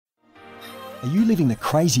Are you living the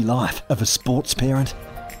crazy life of a sports parent?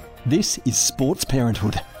 This is Sports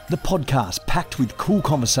Parenthood, the podcast packed with cool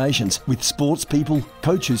conversations with sports people,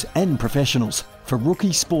 coaches and professionals for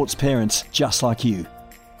rookie sports parents just like you.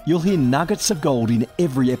 You'll hear nuggets of gold in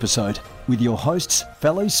every episode with your hosts,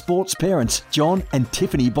 fellow sports parents John and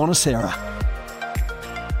Tiffany Bonacera.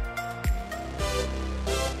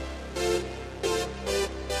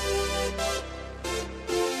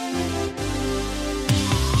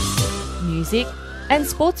 Music and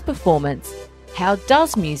sports performance. How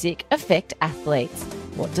does music affect athletes?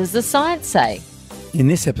 What does the science say? In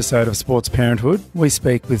this episode of Sports Parenthood, we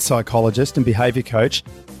speak with psychologist and behaviour coach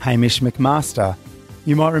Hamish McMaster.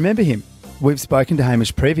 You might remember him. We've spoken to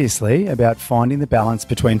Hamish previously about finding the balance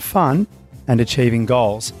between fun and achieving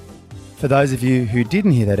goals. For those of you who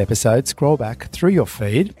didn't hear that episode, scroll back through your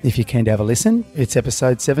feed. If you're keen to have a listen, it's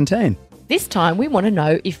episode 17. This time we want to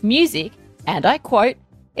know if music, and I quote,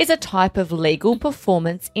 is a type of legal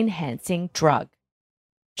performance-enhancing drug.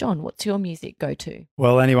 John, what's your music go-to?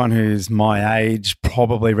 Well, anyone who's my age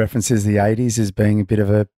probably references the 80s as being a bit of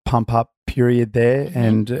a pump-up period there,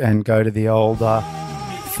 and go to the old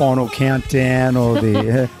Final Countdown or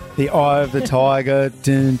the Eye of the Tiger.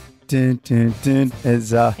 Dun, dun, dun, dun,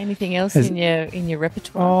 as, anything else in your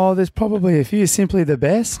repertoire? Oh, there's probably a few. Simply the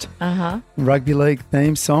Best. Rugby league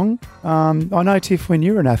theme song. I know, Tiff, when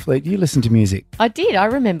you were an athlete, you listened to music. I did. I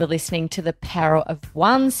remember listening to the Power of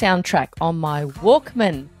One soundtrack on my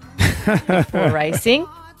Walkman before racing.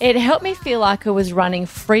 It helped me feel like I was running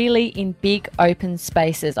freely in big open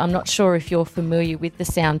spaces. I'm not sure if you're familiar with the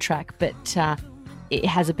soundtrack, but it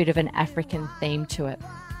has a bit of an African theme to it.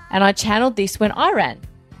 And I channeled this when I ran.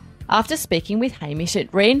 After speaking with Hamish, it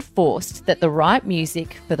reinforced that the right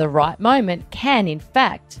music for the right moment can, in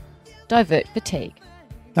fact, divert fatigue.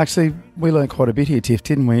 Actually, we learned quite a bit here, Tiff,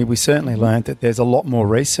 didn't we? We certainly learned that there's a lot more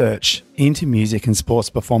research into music and sports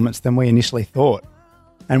performance than we initially thought.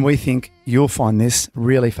 And we think you'll find this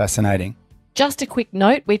really fascinating. Just a quick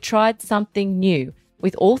note, we tried something new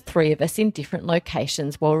with all three of us in different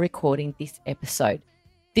locations while recording this episode.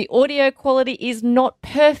 The audio quality is not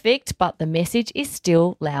perfect, but the message is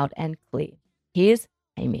still loud and clear. Here's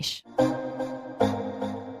Hamish.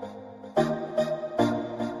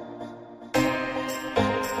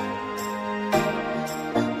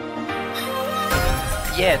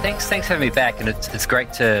 Yeah, thanks for having me back, and it's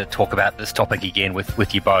great to talk about this topic again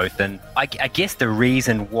with you both. And I guess the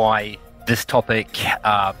reason why this topic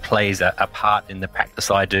plays a part in the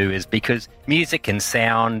practice I do is because music and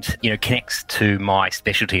sound, connects to my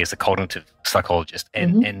specialty as a cognitive psychologist.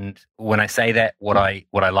 And when I say that, what I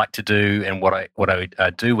like to do and what I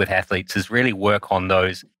do with athletes is really work on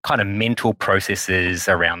those kind of mental processes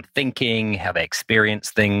around thinking, how they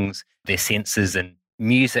experience things, their senses, and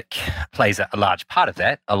music plays a large part of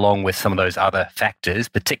that, along with some of those other factors,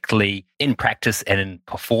 particularly in practice and in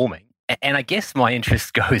performing. And I guess my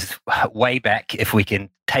interest goes way back, if we can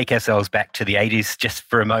take ourselves back to the 80s just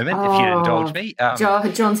for a moment, if you'd indulge me.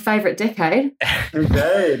 John's favourite decade.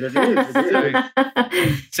 Indeed, it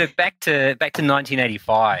is. So back to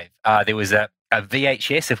 1985, there was a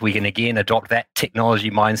VHS, if we can again adopt that technology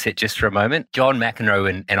mindset just for a moment. John McEnroe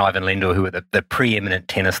and Ivan Lendl, who were the preeminent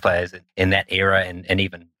tennis players in that era and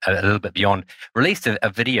even a little bit beyond, released an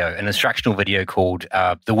instructional video called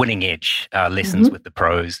The Winning Edge, Lessons with the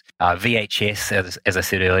Pros, VHS, as I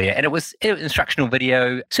said earlier. And it was an instructional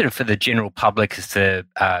video sort of for the general public as to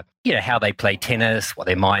how they play tennis, what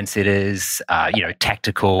their mindset is,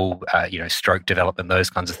 tactical, stroke development, those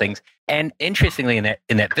kinds of things. And interestingly,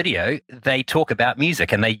 in that video, they talk about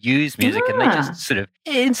music and they use music and they just sort of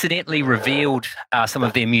incidentally revealed some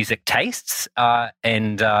of their music tastes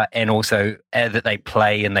and also that they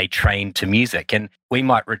play and they train to music. And we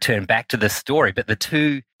might return back to this story, but the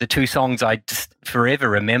two songs I just forever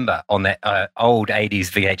remember on that old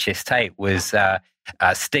 80s VHS tape was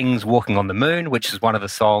Sting's Walking on the Moon, which is one of the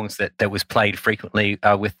songs that was played frequently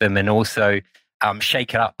with them, and also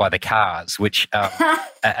Shake It Up by the Cars, which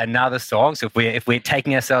another song. So if we're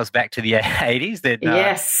taking ourselves back to the 80s,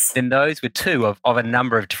 then those were two of a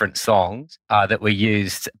number of different songs that were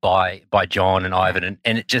used by John and Ivan.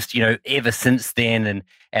 And it just, ever since then, and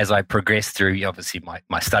as I progressed through, obviously,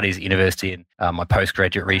 my studies at university and my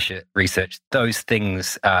postgraduate research, those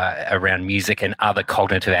things around music and other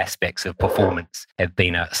cognitive aspects of performance have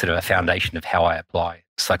been a sort of a foundation of how I apply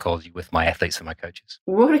psychology with my athletes and my coaches.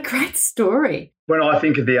 What a great story. When I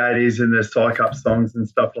think of the 80s and the psych up songs and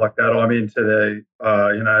stuff like that, I'm into the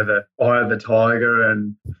Eye of the Tiger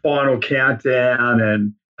and Final Countdown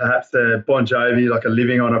and perhaps the Bon Jovi, like a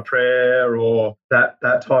Living on a Prayer, or that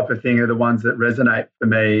type of thing are the ones that resonate for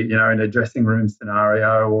me, in a dressing room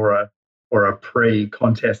scenario or or a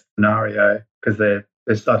pre-contest scenario because they're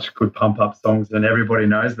such good pump-up songs and everybody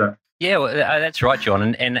knows them. Yeah, well, that's right,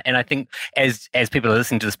 John. And I think as people are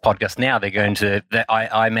listening to this podcast now, they're going to,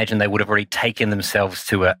 I imagine they would have already taken themselves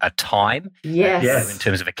to a time. Yes. In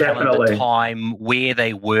terms of a calendar time, where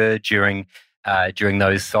they were during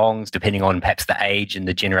those songs, depending on perhaps the age and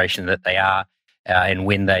the generation that they are, and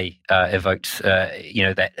when they evoked,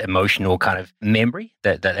 that emotional kind of memory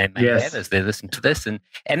that they may have as they listen to this.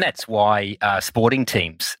 And that's why sporting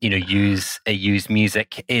teams, use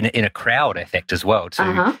music in a crowd effect as well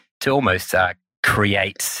to almost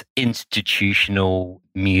create institutional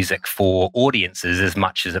music for audiences as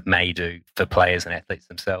much as it may do for players and athletes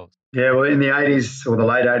themselves. Yeah, well, in the 80s or the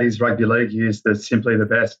late 80s, rugby league used the Simply the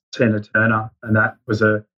Best, Tina Turner, and that was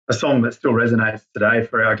a song that still resonates today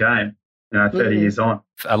for our game, 30 years on.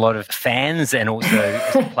 A lot of fans and also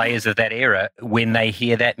players of that era, when they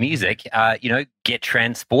hear that music, get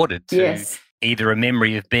transported to either a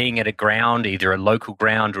memory of being at a ground, either a local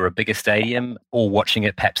ground or a bigger stadium, or watching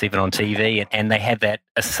it perhaps even on TV, and they have that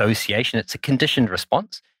association. It's a conditioned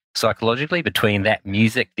response psychologically between that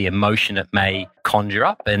music, the emotion it may conjure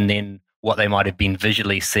up, and then what they might have been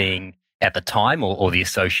visually seeing at the time, or the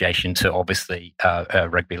association to obviously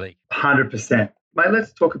rugby league. 100%. Mate,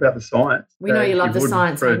 let's talk about the science. We know you love the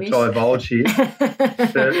science, Hamish. Divulge here.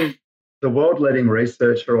 The world-leading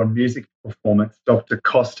researcher on music performance, Dr.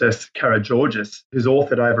 Kostas Karageorgis, who's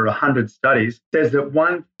authored over 100 studies, says that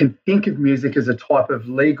one can think of music as a type of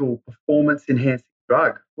legal performance-enhancing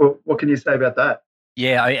drug. Well, what can you say about that?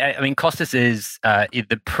 Yeah, I mean, Kostas is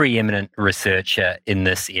the preeminent researcher in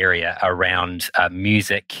this area around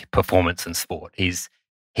music, performance and sport. He's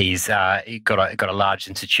got a large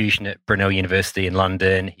institution at Brunel University in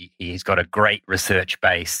London. He's got a great research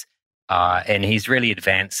base, and he's really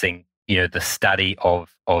advancing the study of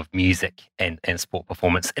music and sport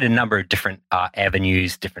performance in a number of different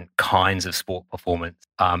avenues, different kinds of sport performance,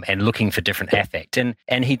 and looking for different affect.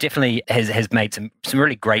 And he definitely has made some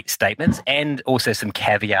really great statements and also some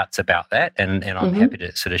caveats about that. And I'm happy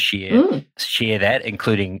to sort of share that,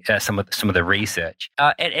 including some of the research.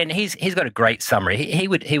 And he's got a great summary. He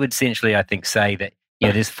would essentially, I think, say that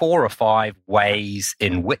there's 4 or 5 ways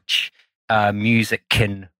in which music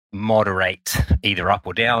can moderate either up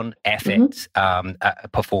or down affect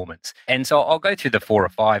performance. And so I'll go through the 4 or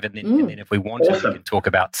 5, and then if we want to, we can talk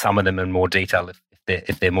about some of them in more detail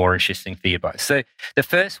if they're more interesting for you both. So the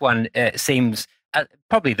first one seems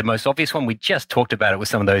probably the most obvious one. We just talked about it with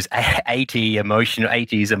some of those 80s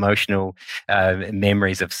emotional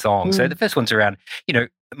memories of songs. So the first one's around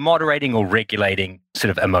moderating or regulating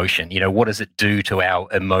sort of emotion. What does it do to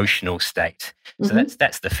our emotional state? So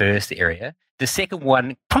that's the first area. The second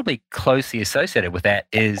one, probably closely associated with that,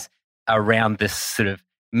 is around this sort of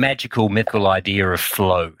magical, mythical idea of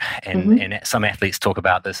flow. And some athletes talk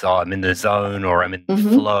about this, I'm in the zone, or I'm in the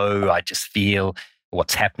flow, I just feel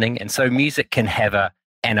what's happening. And so music can have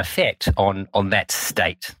an effect on that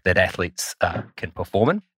state that athletes can perform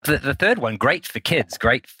in. The third one, great for kids,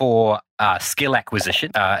 great for skill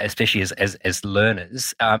acquisition, especially as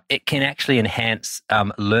learners. It can actually enhance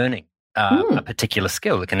learning. A particular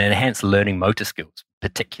skill. It can enhance learning motor skills,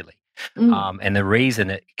 particularly. And the reason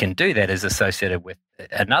it can do that is associated with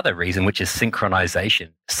another reason, which is synchronization.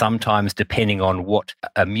 Sometimes, depending on what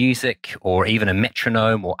a music or even a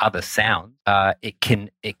metronome or other sound, it can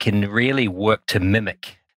really work to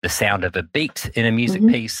mimic the sound of a beat in a music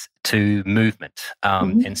piece to movement.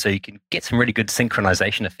 And so you can get some really good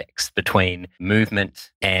synchronization effects between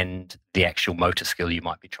movement and the actual motor skill you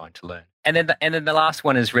might be trying to learn. And then the last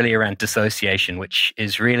one is really around dissociation, which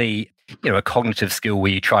is really, a cognitive skill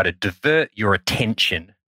where you try to divert your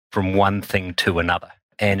attention from one thing to another.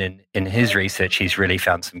 And in his research, he's really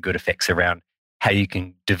found some good effects around how you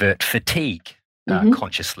can divert fatigue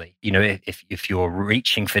consciously. If you're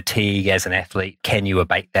reaching fatigue as an athlete, can you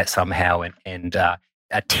abate that somehow and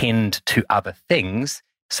attend to other things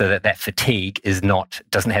so that fatigue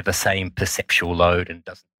doesn't have the same perceptual load and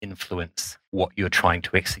doesn't influence what you're trying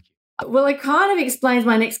to execute? Well, it kind of explains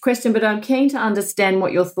my next question, but I'm keen to understand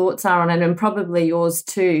what your thoughts are on it, and probably yours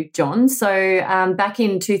too, John. So back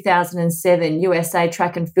in 2007, USA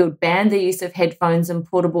Track and Field banned the use of headphones and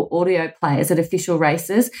portable audio players at official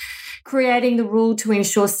races, creating the rule to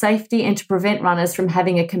ensure safety and to prevent runners from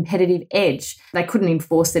having a competitive edge. They couldn't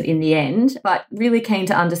enforce it in the end, but really keen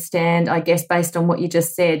to understand, I guess, based on what you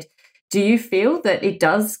just said, do you feel that it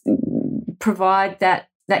does provide that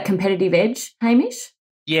competitive edge, Hamish?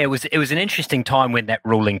 Yeah, it was an interesting time when that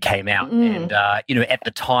ruling came out, and at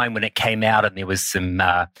the time when it came out, and there was some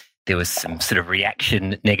there was some sort of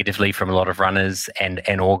reaction negatively from a lot of runners and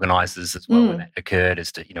organisers as well when that occurred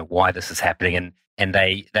as to, why this is happening. And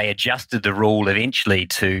they adjusted the rule eventually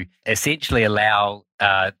to essentially allow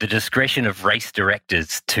the discretion of race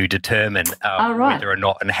directors to determine whether or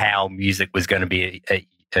not and how music was going to be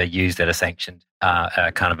used at a sanctioned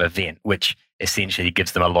kind of event, which essentially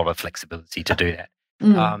gives them a lot of flexibility to do that.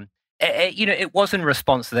 It was in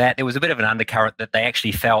response to that. There was a bit of an undercurrent that they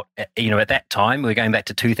actually felt, at that time, we're going back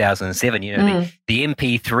to 2007, the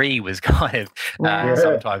MP3 was kind of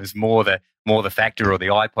sometimes more the factor, or the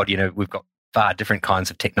iPod. We've got far different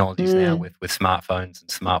kinds of technologies now with smartphones and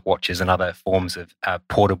smartwatches and other forms of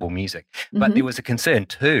portable music. But there was a concern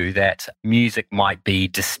too that music might be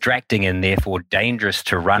distracting and therefore dangerous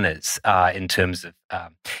to runners in terms of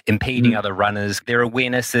impeding other runners. Their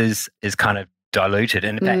awareness is kind of diluted.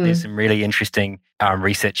 And in fact, there's some really interesting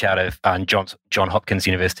research out of John Hopkins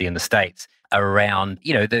University in the States around,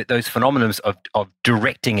 those phenomena of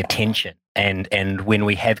directing attention. And when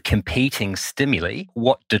we have competing stimuli,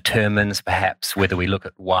 what determines perhaps whether we look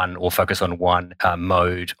at one or focus on one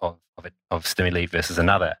mode of stimuli versus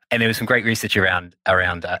another? And there was some great research around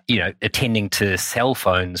attending to cell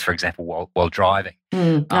phones, for example, while driving.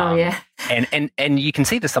 And you can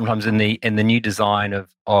see this sometimes in the new design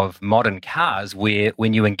of modern cars, where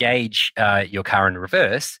when you engage your car in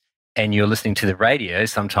reverse and you're listening to the radio,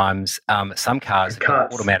 sometimes some cars have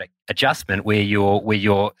an automatic adjustment where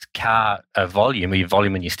your car volume, or your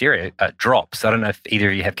volume in your stereo drops. I don't know if either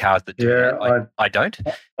of you have cars that do that. I don't.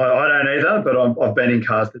 I don't either, but I've been in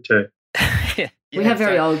cars that do. We have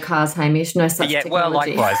very old cars, Hamish. No such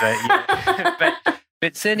technology. Well, likewise.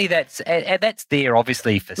 But certainly that's there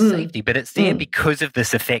obviously for safety, but it's there because of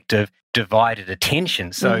this effect of divided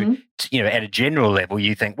attention. So, at a general level,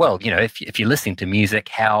 you think, well, if you're listening to music,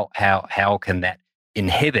 how can that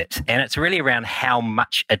inhibit? And it's really around how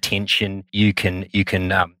much attention you can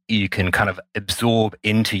kind of absorb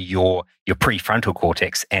into your prefrontal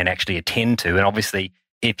cortex and actually attend to. And obviously,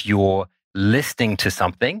 if you're listening to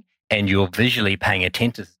something and you're visually paying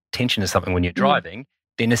attention to something when you're driving,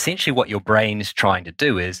 then essentially what your brain is trying to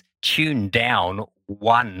do is tune down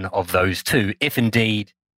one of those two, if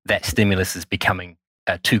indeed that stimulus is becoming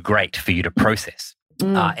too great for you to process.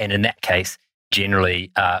 And in that case,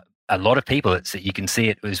 generally, a lot of people, you can see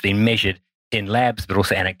it has been measured in labs, but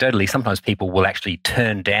also anecdotally, sometimes people will actually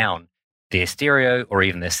turn down their stereo or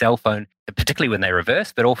even their cell phone, particularly when they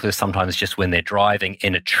reverse, but also sometimes just when they're driving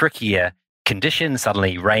in a trickier condition.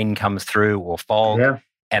 Suddenly rain comes through or fog,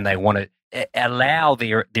 and they want to allow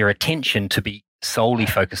their attention to be solely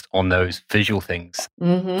focused on those visual things.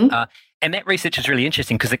 And that research is really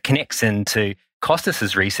interesting because it connects into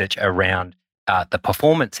Costas's research around the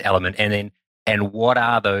performance element, and what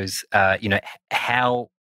are those, how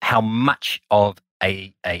much of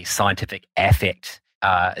a scientific affect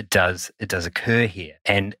does occur here,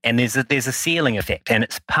 and there's a ceiling effect, and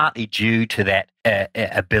it's partly due to that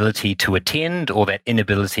ability to attend or that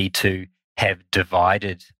inability to have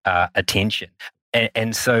divided attention.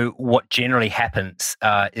 And so what generally happens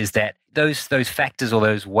is that those factors or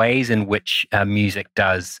those ways in which music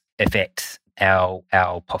does affect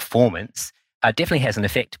our performance definitely has an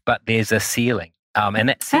effect, but there's a ceiling. And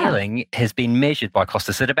that ceiling has been measured by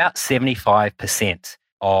Costas at about 75%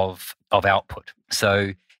 of output.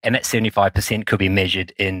 So, and that 75% could be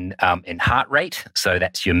measured in heart rate. So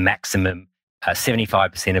that's your maximum,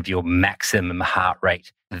 75% of your maximum heart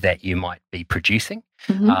rate that you might be producing.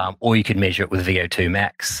 Or you could measure it with VO2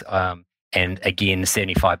 max. And again,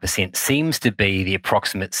 75% seems to be the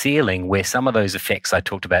approximate ceiling where some of those effects I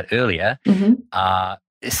talked about earlier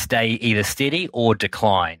stay either steady or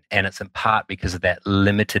decline. And it's in part because of that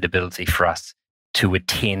limited ability for us to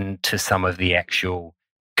attend to some of the actual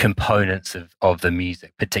components of the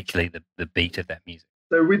music, particularly the beat of that music.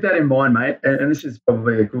 So with that in mind, mate, and this is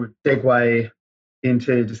probably a good segue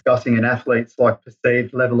into discussing an athlete's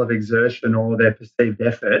perceived level of exertion or their perceived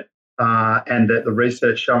effort, and that the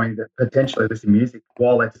research showing that potentially listening to music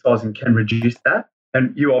while exercising can reduce that.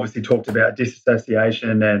 And you obviously talked about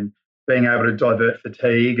disassociation and being able to divert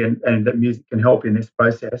fatigue, and that music can help in this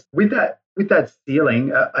process. With that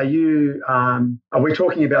ceiling, are we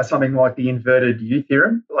talking about something like the inverted U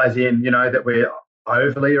theorem, as in, that we're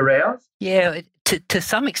overly aroused? Yeah, to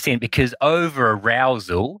some extent, because over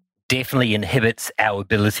arousal definitely inhibits our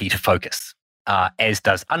ability to focus, as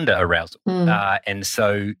does under arousal. And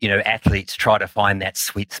so, athletes try to find that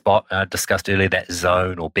sweet spot, discussed earlier, that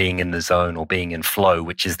zone, or being in the zone, or being in flow,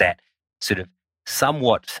 which is that sort of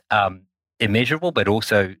somewhat immeasurable, but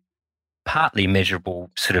also partly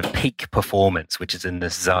measurable sort of peak performance, which is in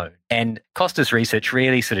this zone. And Costa's research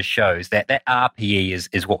really sort of shows that that RPE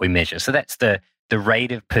is what we measure. So that's the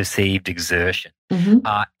rate of perceived exertion.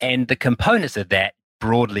 And the components of that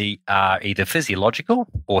broadly are either physiological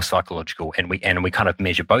or psychological, and we kind of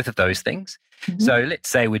measure both of those things. So let's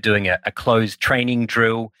say we're doing a closed training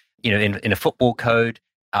drill, in a football code,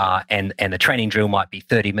 and the training drill might be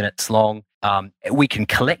 30 minutes long. We can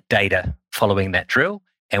collect data following that drill,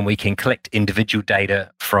 and we can collect individual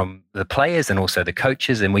data from the players and also the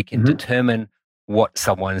coaches, and we can determine what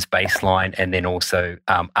someone's baseline and then also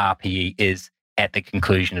RPE is at the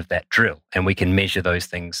conclusion of that drill. And we can measure those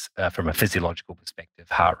things from a physiological perspective,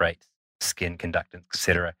 heart rate, skin conductance,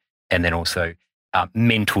 etc., and then also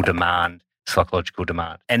mental demand, psychological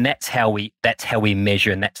demand. And that's how we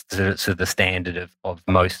measure, and that's sort of the standard of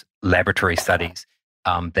most laboratory studies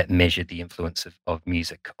that measure the influence of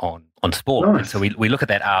music on sport. Nice. And so we look at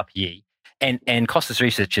that RPE. And Costa's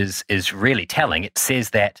research is really telling. It says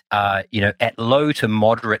that at low to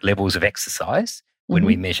moderate levels of exercise, when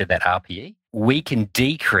we measure that RPE, we can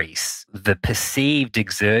decrease the perceived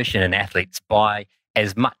exertion in athletes by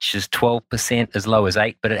as much as 12%, as low as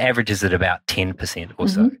 8%, but it averages at about 10% or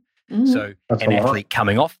so. So that's an athlete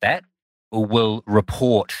coming off that will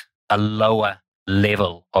report a lower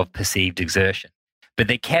level of perceived exertion. But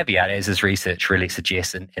the caveat, as his research really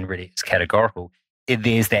suggests, and really it's categorical,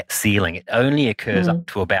 there's that ceiling. It only occurs up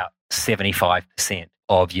to about 75%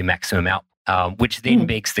 of your maximum output. Which then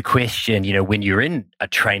begs the question, when you're in a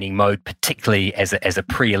training mode, particularly as a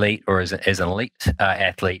pre-elite or as an elite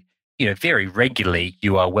athlete, very regularly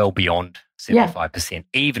you are well beyond 75%,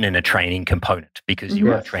 even in a training component, because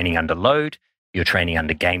you are training under load, you're training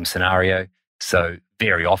under game scenario. So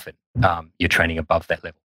very often you're training above that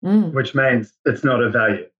level. Which means it's not a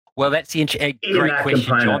value. Well, that's a great question,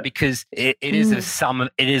 component. John, because it is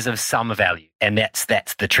of some value, and that's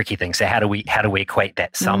the tricky thing. So how do we equate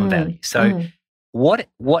that some value? So what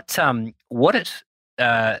it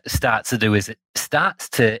starts to do is it starts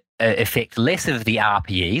to affect less of the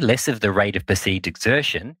RPE, less of the rate of perceived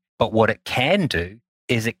exertion, but what it can do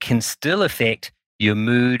is it can still affect your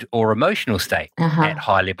mood or emotional state at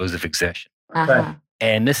high levels of exertion.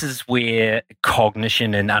 And this is where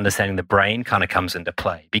cognition and understanding the brain kind of comes into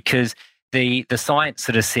play, because the science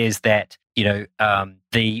sort of says that,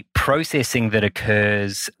 the processing that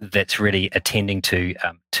occurs that's really attending to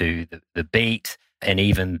the beat and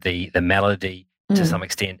even the melody to some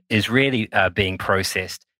extent is really being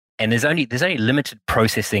processed. And there's only limited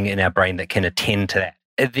processing in our brain that can attend to that.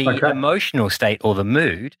 The emotional state or the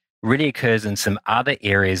mood really occurs in some other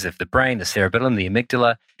areas of the brain, the cerebellum, the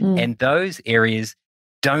amygdala, and those areas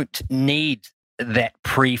don't need that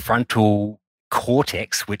prefrontal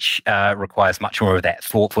cortex, which requires much more of that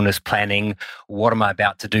thoughtfulness, planning. What am I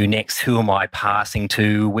about to do next? Who am I passing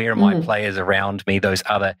to? Where are my players around me? Those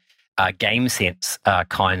other game sense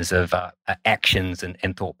kinds of actions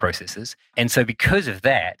and thought processes. And so because of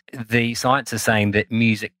that, the science is saying that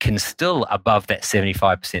music can still, above that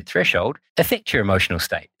 75% threshold, affect your emotional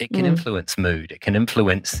state. It can influence mood. It can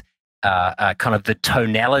influence kind of the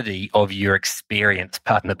tonality of your experience,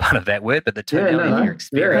 pardon the pun of that word, but the tonality of your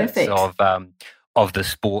experience of the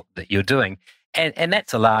sport that you're doing. And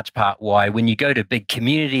that's a large part why when you go to big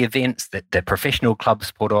community events that the professional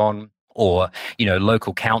clubs put on, or,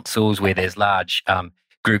 local councils where there's large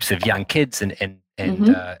groups of young kids and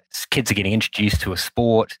kids are getting introduced to a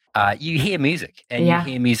sport, you hear music, and you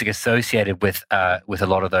hear music associated with a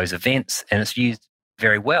lot of those events, and it's used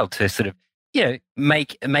very well to sort of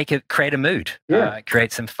create a mood,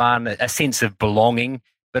 create some fun, a sense of belonging.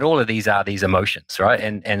 But all of these are these emotions, right?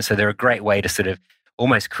 And so they're a great way to sort of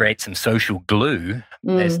almost create some social glue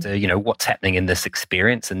as to what's happening in this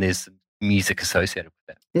experience. And there's music associated with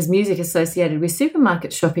that. There's music associated with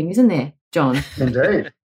supermarket shopping, isn't there, John?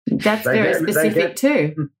 Indeed. That's very specific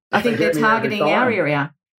too. I think they're targeting our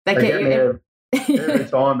area. They get you every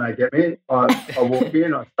time they get me. I walk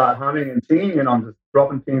in, I start humming and singing, and I'm just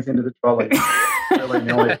dropping things into the trolley.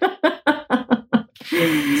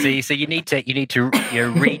 See, so you need to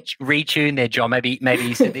retune there, John. Maybe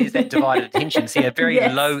you said there's that divided attention. See, a very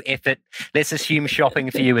low effort. Let's assume shopping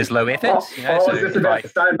for you is low effort. I was just about to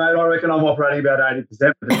say, mate, I reckon I'm operating about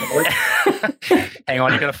 80% for this. Hang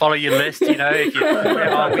on, you've got to follow your list. If where's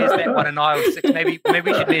that one in aisle 6? Maybe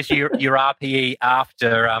we should measure your RPE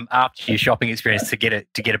after your shopping experience to get a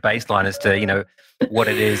baseline as to what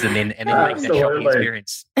it is, and then make that shopping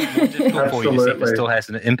experience more difficult for you to see if it still has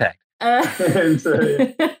an impact. I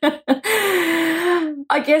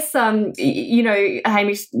guess,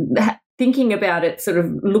 Hamish, thinking about it, sort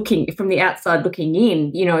of looking from the outside looking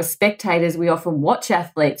in, as spectators, we often watch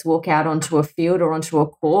athletes walk out onto a field or onto a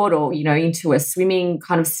court or, into a swimming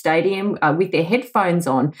kind of stadium with their headphones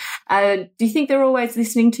on. Do you think they're always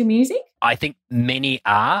listening to music? I think many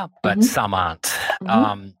are, but some aren't.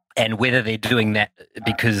 Mm-hmm. And whether they're doing that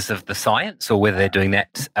because of the science or whether they're doing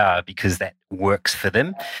that because that works for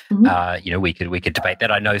them, we could debate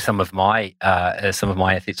that. I know some of my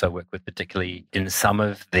athletes I work with, particularly in some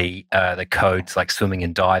of the codes like swimming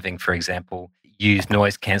and diving, for example, use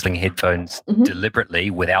noise cancelling headphones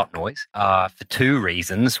deliberately without noise for two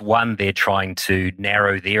reasons. One, they're trying to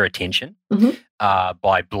narrow their attention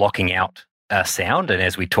by blocking out sound, and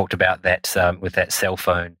as we talked about that with that cell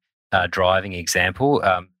phone driving example.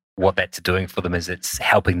 What that's doing for them is it's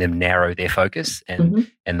helping them narrow their focus, and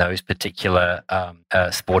those particular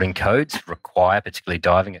sporting codes require, particularly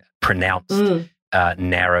diving, a pronounced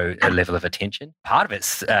narrow level of attention. Part of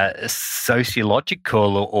it's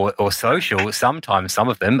sociological or social. Sometimes some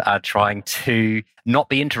of them are trying to not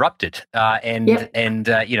be interrupted,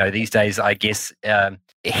 these days, I guess.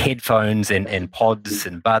 Headphones and pods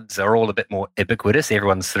and buds are all a bit more ubiquitous.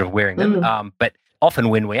 Everyone's sort of wearing them, but often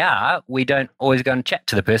when we don't always go and chat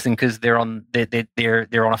to the person because they're on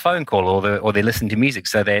a phone call or they're listening to music.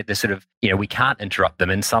 So they're sort of, we can't interrupt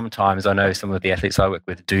them. And sometimes I know some of the athletes I work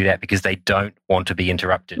with do that because they don't want to be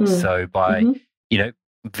interrupted. So by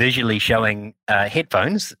visually showing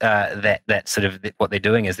headphones, that sort of what they're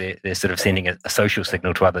doing is they're sort of sending a social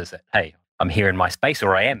signal to others that, hey, I'm here in my space,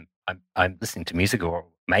 or I'm listening to music, or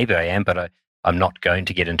maybe I am, but I'm not going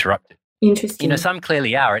to get interrupted. Interesting. Some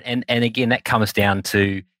clearly are. And again, that comes down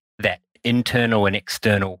to that internal and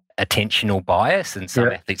external attentional bias. And some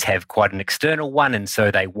athletes have quite an external one. And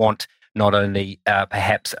so they want not only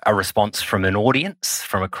perhaps a response from an audience,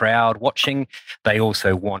 from a crowd watching, they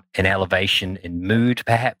also want an elevation in mood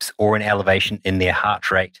perhaps, or an elevation in their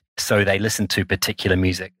heart rate. So they listen to particular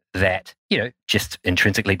music that, just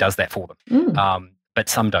intrinsically does that for them. But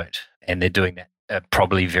some don't. And they're doing that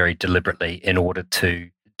probably very deliberately in order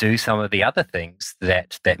to do some of the other things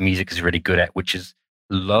that music is really good at, which is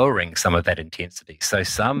lowering some of that intensity. So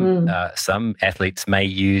some athletes may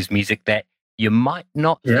use music that you might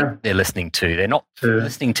not think they're listening to. They're not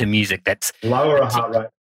listening to music that's lower a heart rate.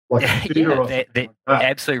 Like they're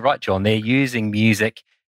absolutely right, John. They're using music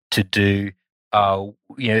to do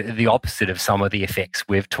the opposite of some of the effects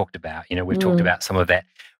we've talked about. We've talked about some of that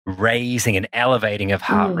raising and elevating of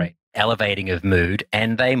heart rate, elevating of mood,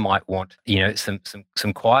 and they might want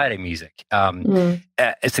some quieter music.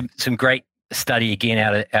 Some great study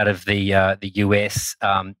again out of the US,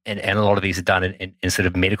 and a lot of these are done in sort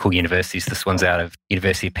of medical universities. This one's out of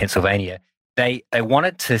University of Pennsylvania. They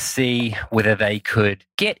wanted to see whether they could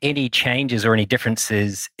get any changes or any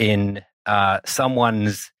differences in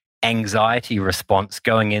someone's anxiety response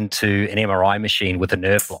going into an MRI machine with a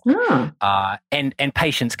nerve block. And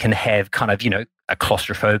patients can have kind of, a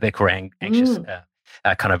claustrophobic or anxious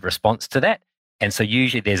kind of response to that. And so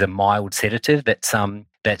usually there's a mild sedative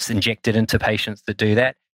that's injected into patients that do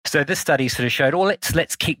that. So this study sort of showed,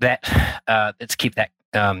 let's keep that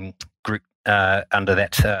group under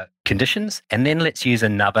that conditions, and then let's use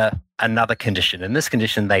another condition. In this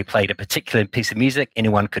condition, they played a particular piece of music.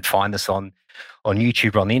 Anyone could find this on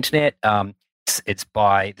YouTube or on the internet. It's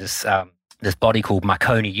by this body called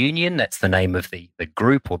Marconi Union. That's the name of the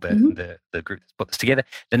group, or the group that's put this together.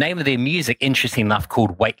 The name of their music, interesting enough,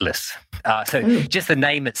 called Weightless. Just the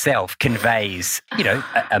name itself conveys,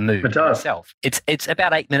 a mood itself. It's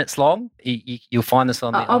about 8 minutes long. You'll find this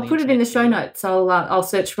on. I'll put it in the show notes. I'll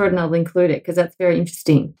search for it and I'll include it because that's very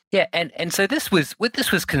interesting. Yeah, and so this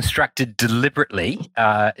was constructed deliberately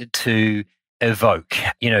to evoke,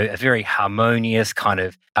 a very harmonious kind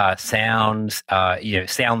of sounds.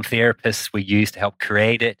 Sound therapists we use to help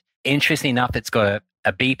create it. Interesting enough, it's got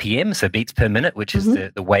a BPM, so beats per minute, which is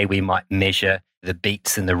the way we might measure the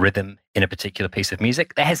beats and the rhythm in a particular piece of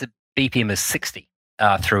music. That has a BPM of 60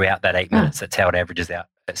 throughout that 8 minutes. That's how it averages out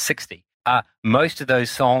at 60. Most of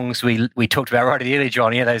those songs we talked about right earlier,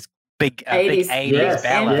 John, those big 80s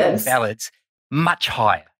ballads, much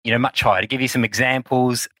higher. Much higher. To give you some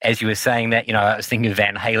examples, as you were saying that, I was thinking of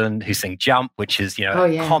Van Halen, who sang Jump, which is,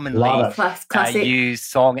 commonly used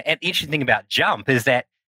song. And the interesting thing about Jump is that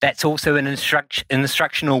that's also an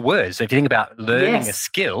instructional word. So if you think about learning a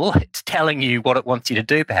skill, it's telling you what it wants you to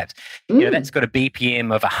do, perhaps. That's got a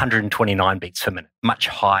BPM of 129 beats per minute, much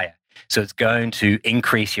higher. So it's going to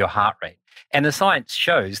increase your heart rate. And the science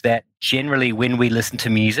shows that generally when we listen to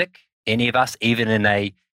music, any of us, even in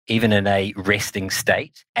a resting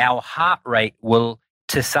state, our heart rate will,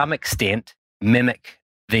 to some extent, mimic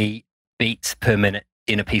the beats per minute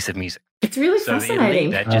in a piece of music. It's really so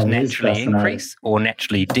fascinating. That just naturally increase or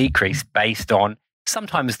naturally decrease based on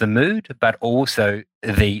sometimes the mood, but also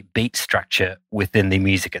the beat structure within the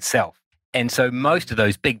music itself. And so most of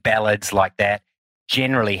those big ballads like that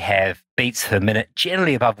generally have beats per minute,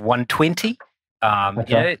 generally above 120.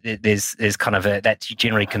 There's kind of that's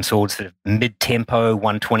generally considered sort of mid-tempo,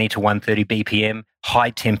 120 to 130 BPM.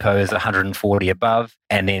 High tempo is 140 above.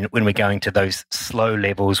 And then when we're going to those slow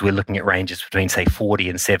levels, we're looking at ranges between, say, 40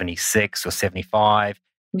 and 76 or 75.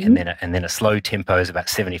 And then a slow tempo is about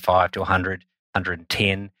 75 to 100,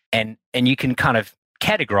 110. And you can kind of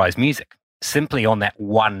categorize music simply on that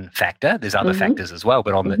one factor. There's other factors as well,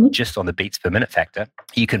 but on just on the beats per minute factor,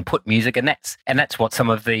 you can put music, and that's what some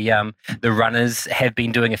of the runners have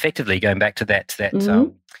been doing effectively. Going back to that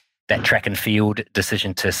track and field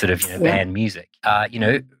decision to sort of ban music.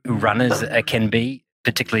 Runners can be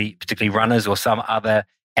particularly runners or some other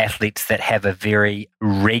athletes that have a very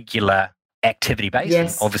regular activity base.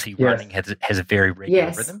 Yes. Obviously, running has a very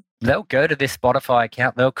regular rhythm. They'll go to their Spotify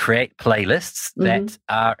account. They'll create playlists that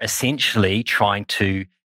are essentially trying to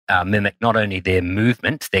mimic not only their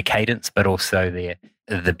movement, their cadence, but also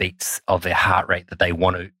the beats of their heart rate that they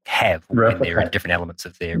want to have when they're in different elements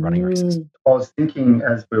of their running races. I was thinking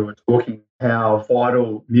as we were talking how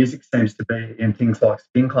vital music seems to be in things like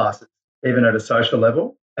spin classes, even at a social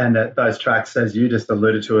level, and that those tracks, as you just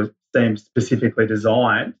alluded to, seem specifically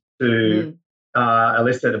designed to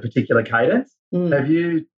elicit a particular cadence. Have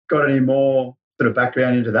you got any more sort of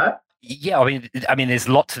background into that? Yeah, I mean, there's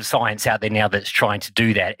lots of science out there now that's trying to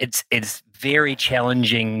do that. It's very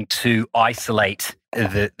challenging to isolate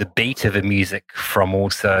the beat of a music from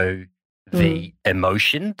also the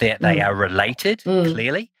emotion. That they are related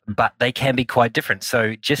clearly, but they can be quite different.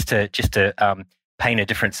 So just to paint a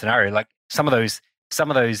different scenario, like some of those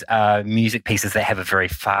music pieces that have a very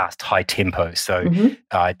fast, high tempo. So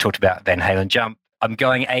I talked about Van Halen Jump. I'm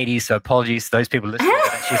going 80s, so apologies to those people listening.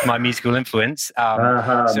 That's just my musical influence.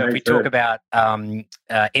 So if we talk about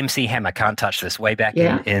MC Hammer, Can't Touch This, way back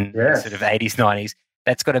in sort of 80s, 90s,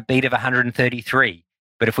 that's got a beat of 133.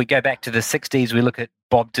 But if we go back to the 60s, we look at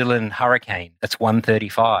Bob Dylan, Hurricane, that's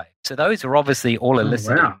 135. So those are obviously all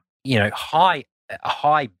eliciting,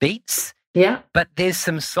 high beats. Yeah. But there's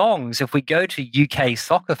some songs, if we go to UK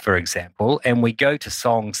soccer, for example, and we go to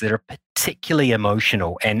songs that are particularly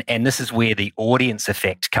emotional, and this is where the audience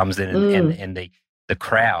effect comes in and the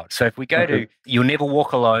crowd. So if we go to You'll Never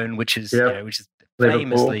Walk Alone, which is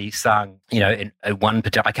famously sung, in one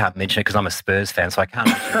particular, I can't mention it because I'm a Spurs fan, so I can't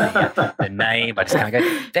mention the name. I just can't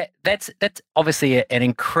go. That's obviously an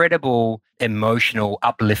incredible, emotional,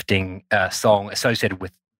 uplifting song associated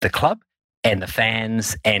with the club and the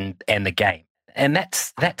fans and the game. And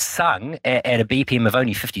that's sung at a BPM of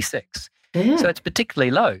only 56. Yeah. So it's particularly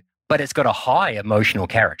low, but it's got a high emotional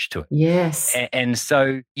carriage to it. Yes. And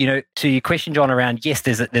so, to your question, John, around, yes,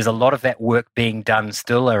 there's a lot of that work being done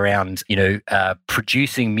still around,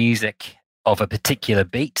 producing music of a particular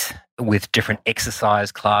beat with different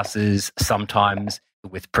exercise classes, sometimes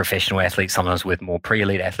with professional athletes, sometimes with more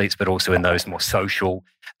pre-elite athletes, but also in those more social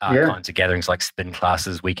kinds of gatherings like spin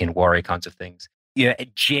classes, weekend warrior kinds of things.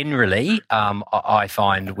 Generally, I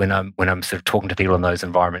find when I'm sort of talking to people in those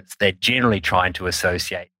environments, they're generally trying to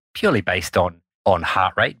associate purely based on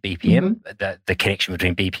heart rate, BPM, the connection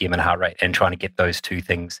between BPM and heart rate, and trying to get those two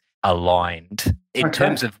things aligned. In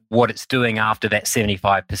terms of what it's doing after that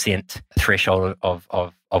 75% threshold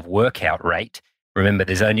of workout rate, remember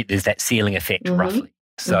there's that ceiling effect roughly.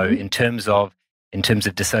 So in terms of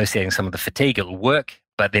dissociating some of the fatigue, it'll work,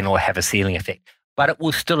 but then it'll have a ceiling effect. But it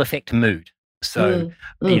will still affect mood. So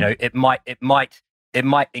it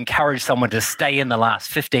might encourage someone to stay in the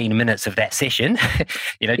last 15 minutes of that session,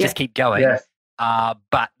 just keep going. Yes.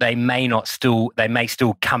 But they may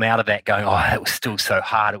still come out of that going, oh, it was still so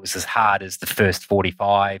hard. It was as hard as the first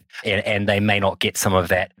 45, and they may not get some of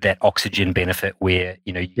that oxygen benefit where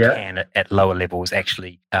you can at lower levels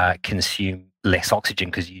actually consume less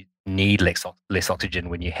oxygen because you need less oxygen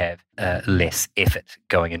when you have less effort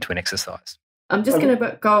going into an exercise. I'm just going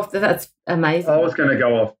to go off. That's amazing. I was going to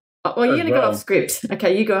go off. Oh, you're going to go off script.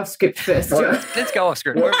 Okay, you go off script first. Let's go off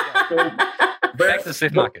script. Back to the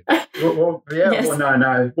supermarket.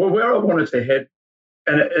 No. Well, where I wanted to head,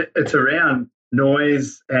 and it's around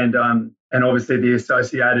noise and obviously the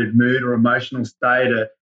associated mood or emotional state.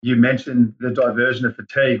 You mentioned the diversion of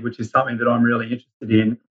fatigue, which is something that I'm really interested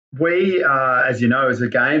in. We, as you know, as a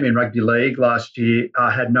game in rugby league last year,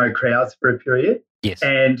 had no crowds for a period. Yes.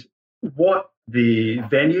 And what the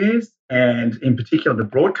venues and in particular the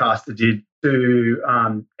broadcaster did to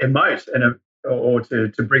emote or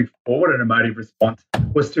to bring forward an emotive response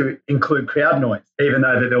was to include crowd noise, even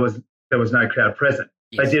though that there was there was no crowd present.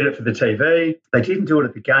 Yes. They did it for the TV. They didn't do it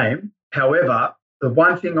at the game. However, the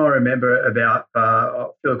one thing I remember about, I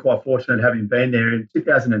feel quite fortunate having been there in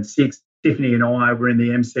 2006, Tiffany and I were in the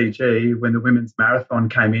MCG when the women's marathon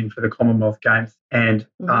came in for the Commonwealth Games, and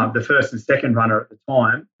the first and second runner at the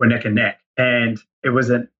time were neck and neck. And it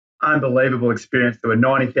was an unbelievable experience. There were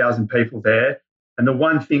 90,000 people there. And the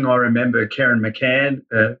one thing I remember, Karen McCann,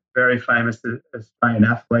 a very famous Australian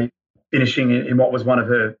athlete, finishing in what was one of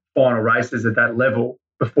her final races at that level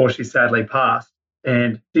before she sadly passed.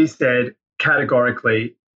 And she said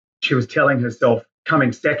categorically, she was telling herself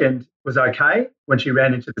coming second was okay when she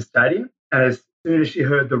ran into the stadium. And as soon as she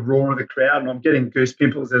heard the roar of the crowd, and I'm getting goose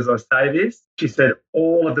pimples as I say this, she said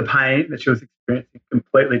all of the pain that she was experiencing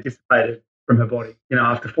completely dissipated from her body. You know,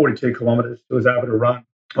 after 42 kilometres, she was able to run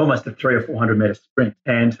almost a 300 or 400 metre sprint.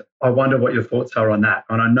 And I wonder what your thoughts are on that.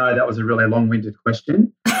 And I know that was a really long-winded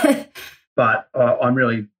question, but I'm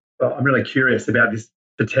really curious about this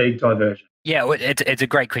fatigue diversion. Yeah, it's a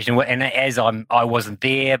great question, and as I wasn't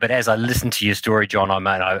there, but as I listened to your story, John,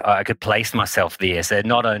 I could place myself there. So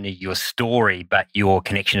not only your story, but your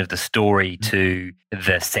connection of the story to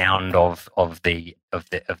the sound of the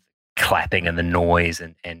clapping and the noise,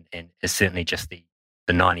 and certainly just the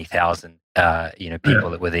 90,000 people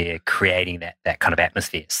that were there creating that kind of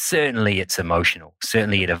atmosphere. Certainly, it's emotional.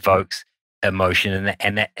 Certainly, it evokes emotion,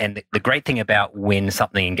 and the great thing about when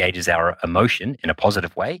something engages our emotion in a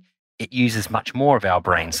positive way, it uses much more of our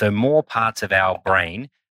brain. So more parts of our brain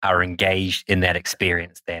are engaged in that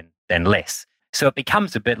experience than less. So it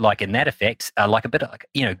becomes a bit like, in that effect, like a bit of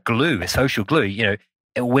glue, a social glue.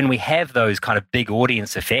 When we have those kind of big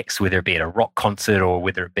audience effects, whether it be at a rock concert or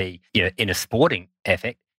whether it be in a sporting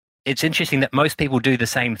effect, it's interesting that most people do the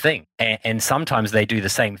same thing. And sometimes they do the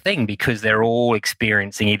same thing because they're all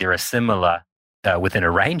experiencing either a similar, within a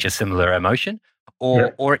range, a similar emotion,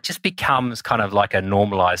 or it just becomes kind of like a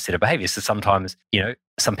normalized set of behaviors. So sometimes,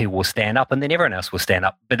 some people will stand up and then everyone else will stand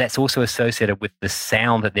up, but that's also associated with the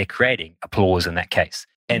sound that they're creating, applause in that case.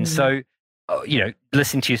 And so,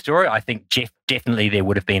 listening to your story, I think definitely there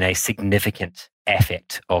would have been a significant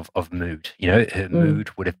affect of mood. Her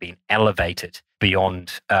mood would have been elevated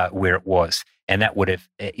beyond where it was. And that would have,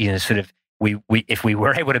 we if we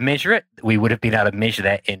were able to measure it, we would have been able to measure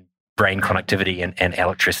that in brain connectivity and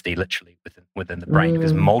electricity literally within the brain,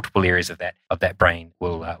 because multiple areas of that brain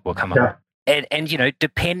will come up. And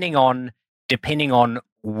depending on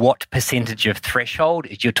what percentage of threshold,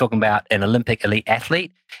 if you're talking about an Olympic elite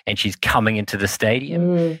athlete and she's coming into the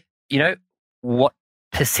stadium, what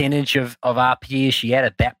percentage of RPE is she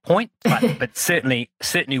at that point? But certainly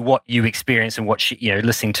what you experience and what she,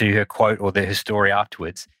 listening to her quote or her story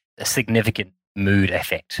afterwards, a significant mood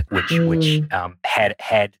effect, which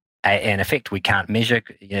had an effect we can't measure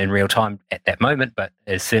in real time at that moment, but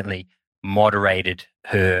it certainly moderated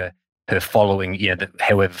her following,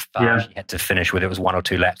 however far she had to finish, whether it was 1 or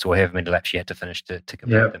 2 laps or however many laps she had to finish to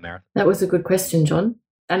complete the marathon. That was a good question, John.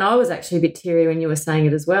 And I was actually a bit teary when you were saying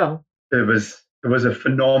it as well. It was a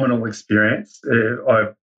phenomenal experience. I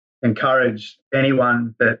encourage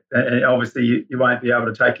anyone that, and obviously you won't be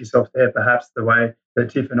able to take yourself there perhaps the way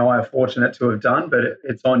that Tiff and I are fortunate to have done, but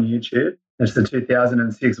it's on YouTube. It's the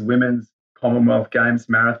 2006 Women's Commonwealth Games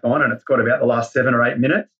Marathon, and it's got about the last 7 or 8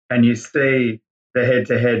 minutes. And you see the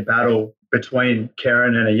head-to-head battle between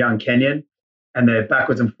Karen and a young Kenyan, and they're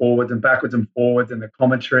backwards and forwards and the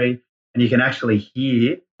commentary. And you can actually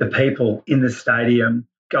hear the people in the stadium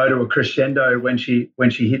go to a crescendo when she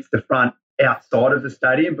hits the front outside of the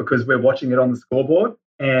stadium, because we're watching it on the scoreboard.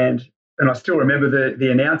 And I still remember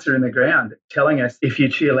the announcer in the ground telling us, if you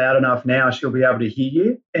cheer loud enough now, she'll be able to hear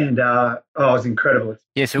you. And it was incredible.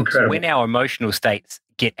 So when our emotional states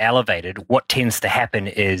get elevated, what tends to happen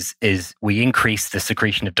is we increase the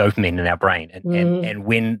secretion of dopamine in our brain. And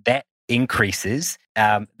when that increases,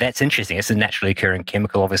 that's interesting. It's a naturally occurring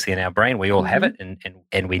chemical, obviously, in our brain. We all have it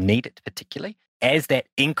and we need it particularly. As that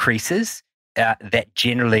increases, that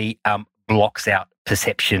generally blocks out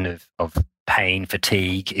perception of pain,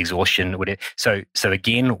 fatigue, exhaustion, whatever. So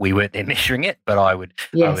again, we weren't there measuring it, but I would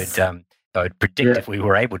predict if we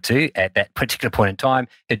were able to at that particular point in time,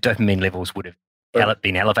 her dopamine levels would have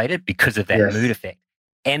been elevated because of that mood effect.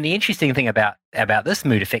 And the interesting thing about this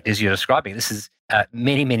mood effect, as you're describing, this is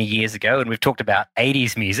many, many years ago, and we've talked about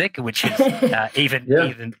 80s music, which is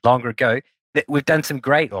even longer ago. That we've done some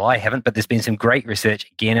great, or I haven't, but there's been some great research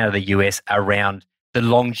again out of the US around the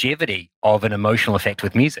longevity of an emotional effect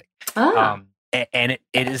with music. And it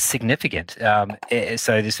is significant. So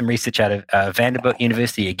there's some research out of Vanderbilt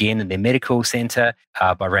University, again, in their medical center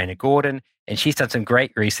by Raina Gordon, and she's done some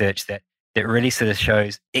great research that really sort of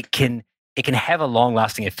shows it can it can have a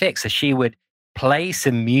long-lasting effect. So she would play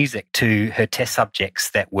some music to her test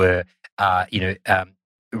subjects that were,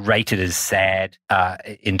 rated as sad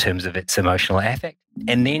in terms of its emotional affect,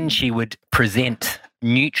 and then she would present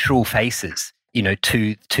neutral faces,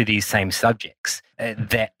 to these same subjects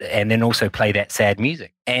and then also play that sad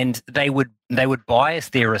music, and they would bias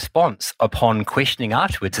their response upon questioning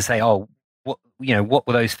afterwards to say, oh, what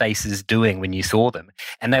were those faces doing when you saw them?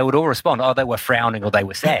 And they would all respond, oh, they were frowning or they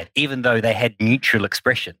were sad, even though they had neutral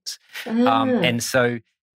expressions.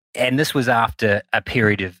 And this was after a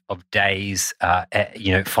period of days,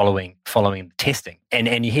 following the testing.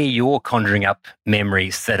 And here you're conjuring up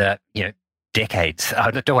memories that are, decades.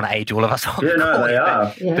 I don't want to age all of us on. Yeah, no, they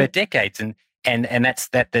are. But decades. And that's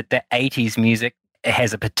that 80s music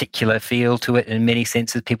has a particular feel to it in many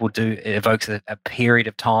senses. People do, it evokes a period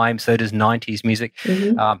of time. So does 90s music,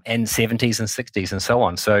 and 70s and 60s and so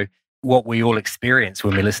on. So what we all experience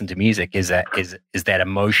when we listen to music is that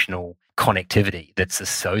emotional connectivity that's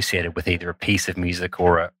associated with either a piece of music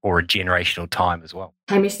or a generational time as well.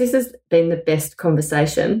 Hamish, this has been the best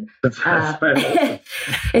conversation.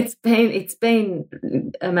 It's been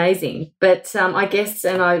amazing. But I guess,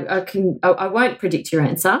 and I won't predict your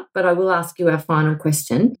answer, but I will ask you our final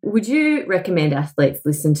question. Would you recommend athletes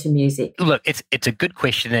listen to music? Look, it's a good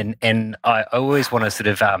question, and I always want to sort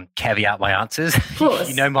of caveat my answers. Of course.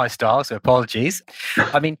 You know my style, so apologies.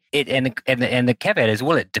 I mean, the caveat is,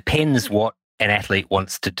 well, it depends what an athlete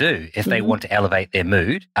wants to do. If they want to elevate their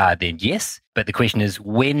mood, then yes. But the question is,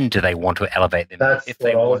 when do they want to elevate their mood? If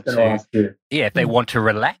they want to ask you. Yeah, if they want to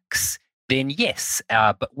relax, then yes.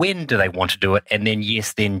 But when do they want to do it? And then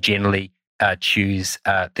yes, then generally choose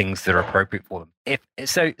things that are appropriate for them.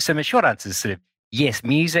 So my short answer is sort of yes.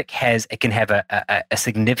 Music can have a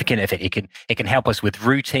significant effect. It can help us with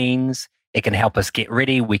routines. It can help us get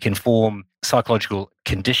ready. We can form psychological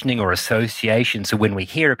conditioning or association. So when we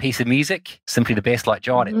hear a piece of music, Simply the Best, like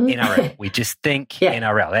John, NRL, we just think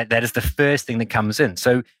NRL. That is the first thing that comes in.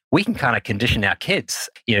 So we can kind of condition our kids,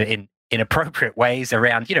 in appropriate ways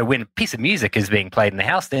around, when a piece of music is being played in the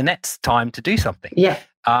house, then that's time to do something. Yeah.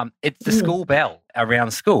 It's the school bell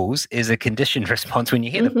around schools is a conditioned response. When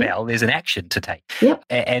you hear the bell, there's an action to take. Yep.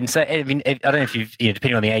 And so, I mean, I don't know if you've,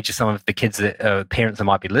 depending on the age of some of the kids that parents that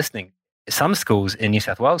might be listening, some schools in New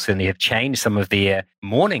South Wales certainly have changed some of their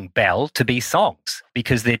morning bell to be songs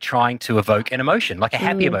because they're trying to evoke an emotion, like a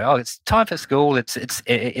happy emotion. Oh, it's time for school. It's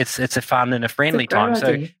a fun and a friendly time.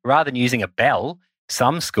 Idea. So rather than using a bell,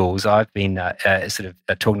 some schools, I've been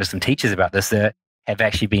talking to some teachers about this, that have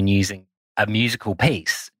actually been using a musical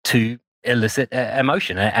piece to elicit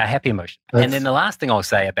emotion, a happy emotion. And then the last thing I'll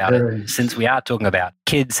say about it, since we are talking about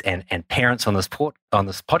kids and parents on this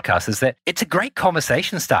podcast, is that it's a great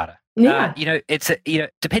conversation starter. Yeah. It's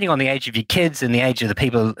depending on the age of your kids and the age of the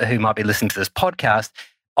people who might be listening to this podcast,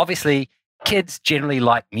 obviously kids generally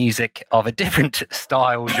like music of a different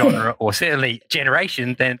style, genre, or certainly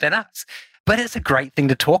generation than us. But it's a great thing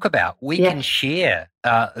to talk about. We can share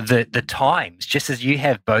the times, just as you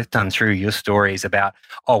have both done through your stories about,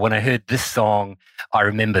 oh, when I heard this song, I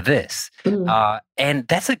remember this. And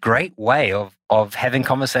that's a great way of having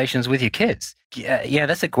conversations with your kids. Yeah,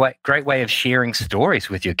 that's a great way of sharing stories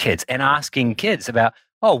with your kids and asking kids about,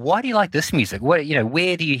 oh, why do you like this music? Where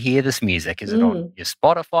do you hear this music? Is it on your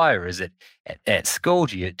Spotify or is it at school?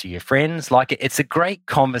 Do your friends like it? It's a great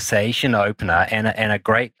conversation opener and a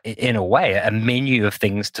great, in a way, a menu of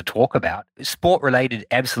things to talk about. Sport related,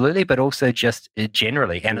 absolutely, but also just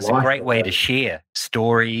generally. And it's a great way to share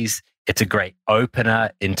stories. It's a great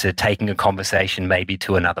opener into taking a conversation maybe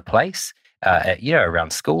to another place.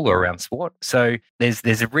 Around school or around sport. So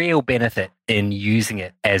there's a real benefit in using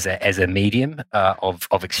it as a medium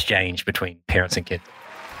of exchange between parents and kids.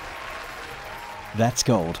 That's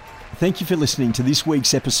gold. Thank you for listening to this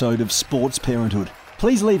week's episode of Sports Parenthood.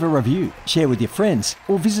 Please leave a review, share with your friends,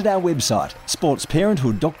 or visit our website,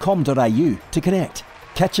 sportsparenthood.com.au to connect.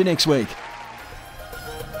 Catch you next week.